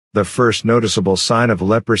The first noticeable sign of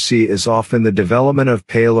leprosy is often the development of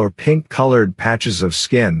pale or pink-colored patches of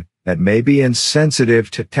skin that may be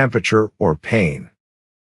insensitive to temperature or pain.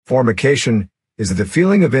 Formication is the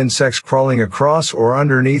feeling of insects crawling across or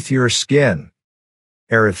underneath your skin.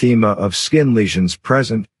 Erythema of skin lesions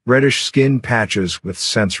present, reddish skin patches with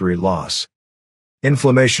sensory loss.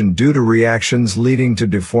 Inflammation due to reactions leading to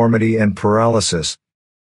deformity and paralysis.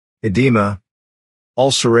 Edema,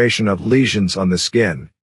 ulceration of lesions on the skin.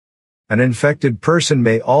 An infected person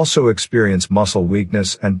may also experience muscle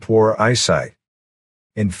weakness and poor eyesight.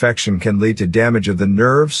 Infection can lead to damage of the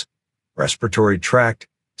nerves, respiratory tract,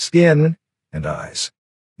 skin, and eyes.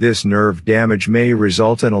 This nerve damage may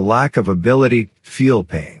result in a lack of ability to feel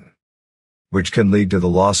pain, which can lead to the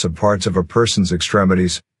loss of parts of a person's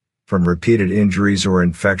extremities from repeated injuries or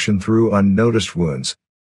infection through unnoticed wounds.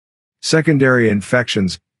 Secondary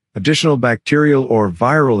infections, additional bacterial or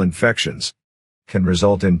viral infections, can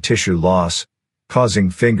result in tissue loss, causing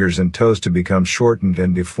fingers and toes to become shortened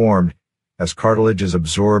and deformed as cartilage is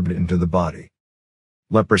absorbed into the body.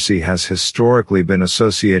 Leprosy has historically been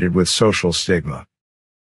associated with social stigma.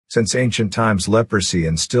 Since ancient times, leprosy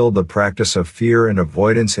instilled the practice of fear and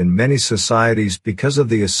avoidance in many societies because of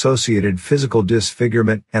the associated physical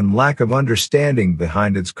disfigurement and lack of understanding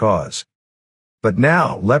behind its cause. But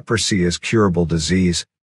now, leprosy is curable disease.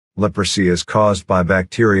 Leprosy is caused by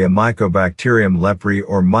bacteria Mycobacterium leprae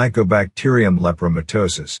or Mycobacterium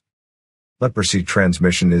lepromatosis. Leprosy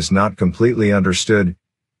transmission is not completely understood,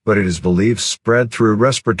 but it is believed spread through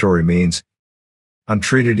respiratory means.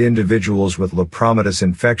 Untreated individuals with lepromatous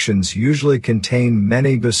infections usually contain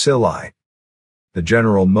many bacilli. The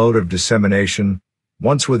general mode of dissemination,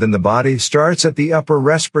 once within the body, starts at the upper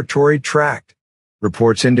respiratory tract.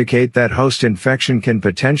 Reports indicate that host infection can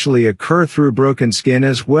potentially occur through broken skin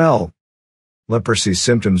as well. Leprosy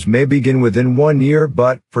symptoms may begin within 1 year,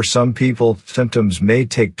 but, for some people, symptoms may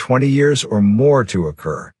take 20 years or more to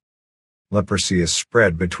occur. Leprosy is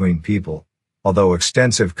spread between people, although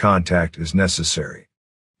extensive contact is necessary.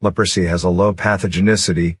 Leprosy has a low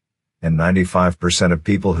pathogenicity, and 95% of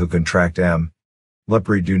people who contract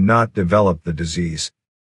leprosy do not develop the disease.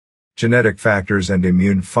 Genetic factors and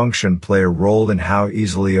immune function play a role in how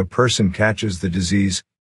easily a person catches the disease.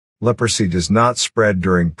 Leprosy does not spread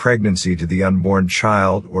during pregnancy to the unborn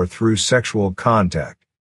child or through sexual contact.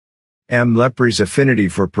 Leprosy's affinity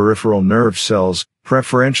for peripheral nerve cells,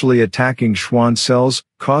 preferentially attacking Schwann cells,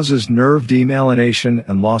 causes nerve demyelination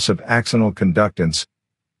and loss of axonal conductance,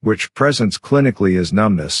 which presents clinically as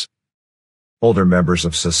numbness. Older members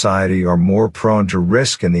of society are more prone to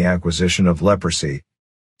risk in the acquisition of leprosy.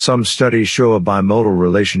 Some studies show a bimodal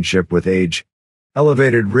relationship with age.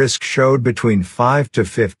 Elevated risk showed between 5 to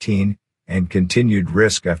 15, and continued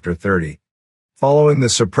risk after 30. Following the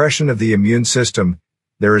suppression of the immune system,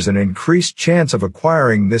 there is an increased chance of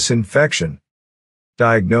acquiring this infection.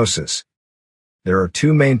 Diagnosis. There are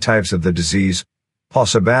two main types of the disease,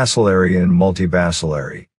 paucibacillary and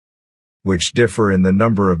multibacillary, which differ in the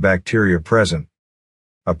number of bacteria present.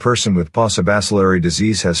 A person with paucibacillary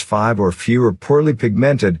disease has 5 or fewer poorly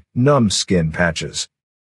pigmented, numb skin patches,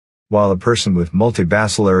 while a person with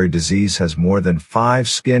multibacillary disease has more than 5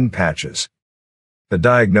 skin patches. The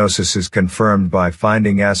diagnosis is confirmed by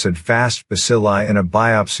finding acid-fast bacilli in a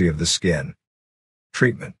biopsy of the skin.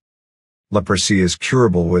 Treatment. Leprosy is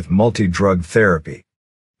curable with multi-drug therapy.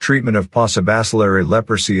 Treatment of paucibacillary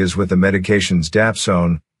leprosy is with the medications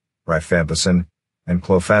dapsone, rifampicin, and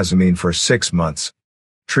clofazimine for 6 months.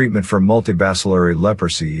 Treatment for multibacillary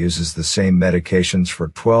leprosy uses the same medications for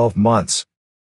 12 months.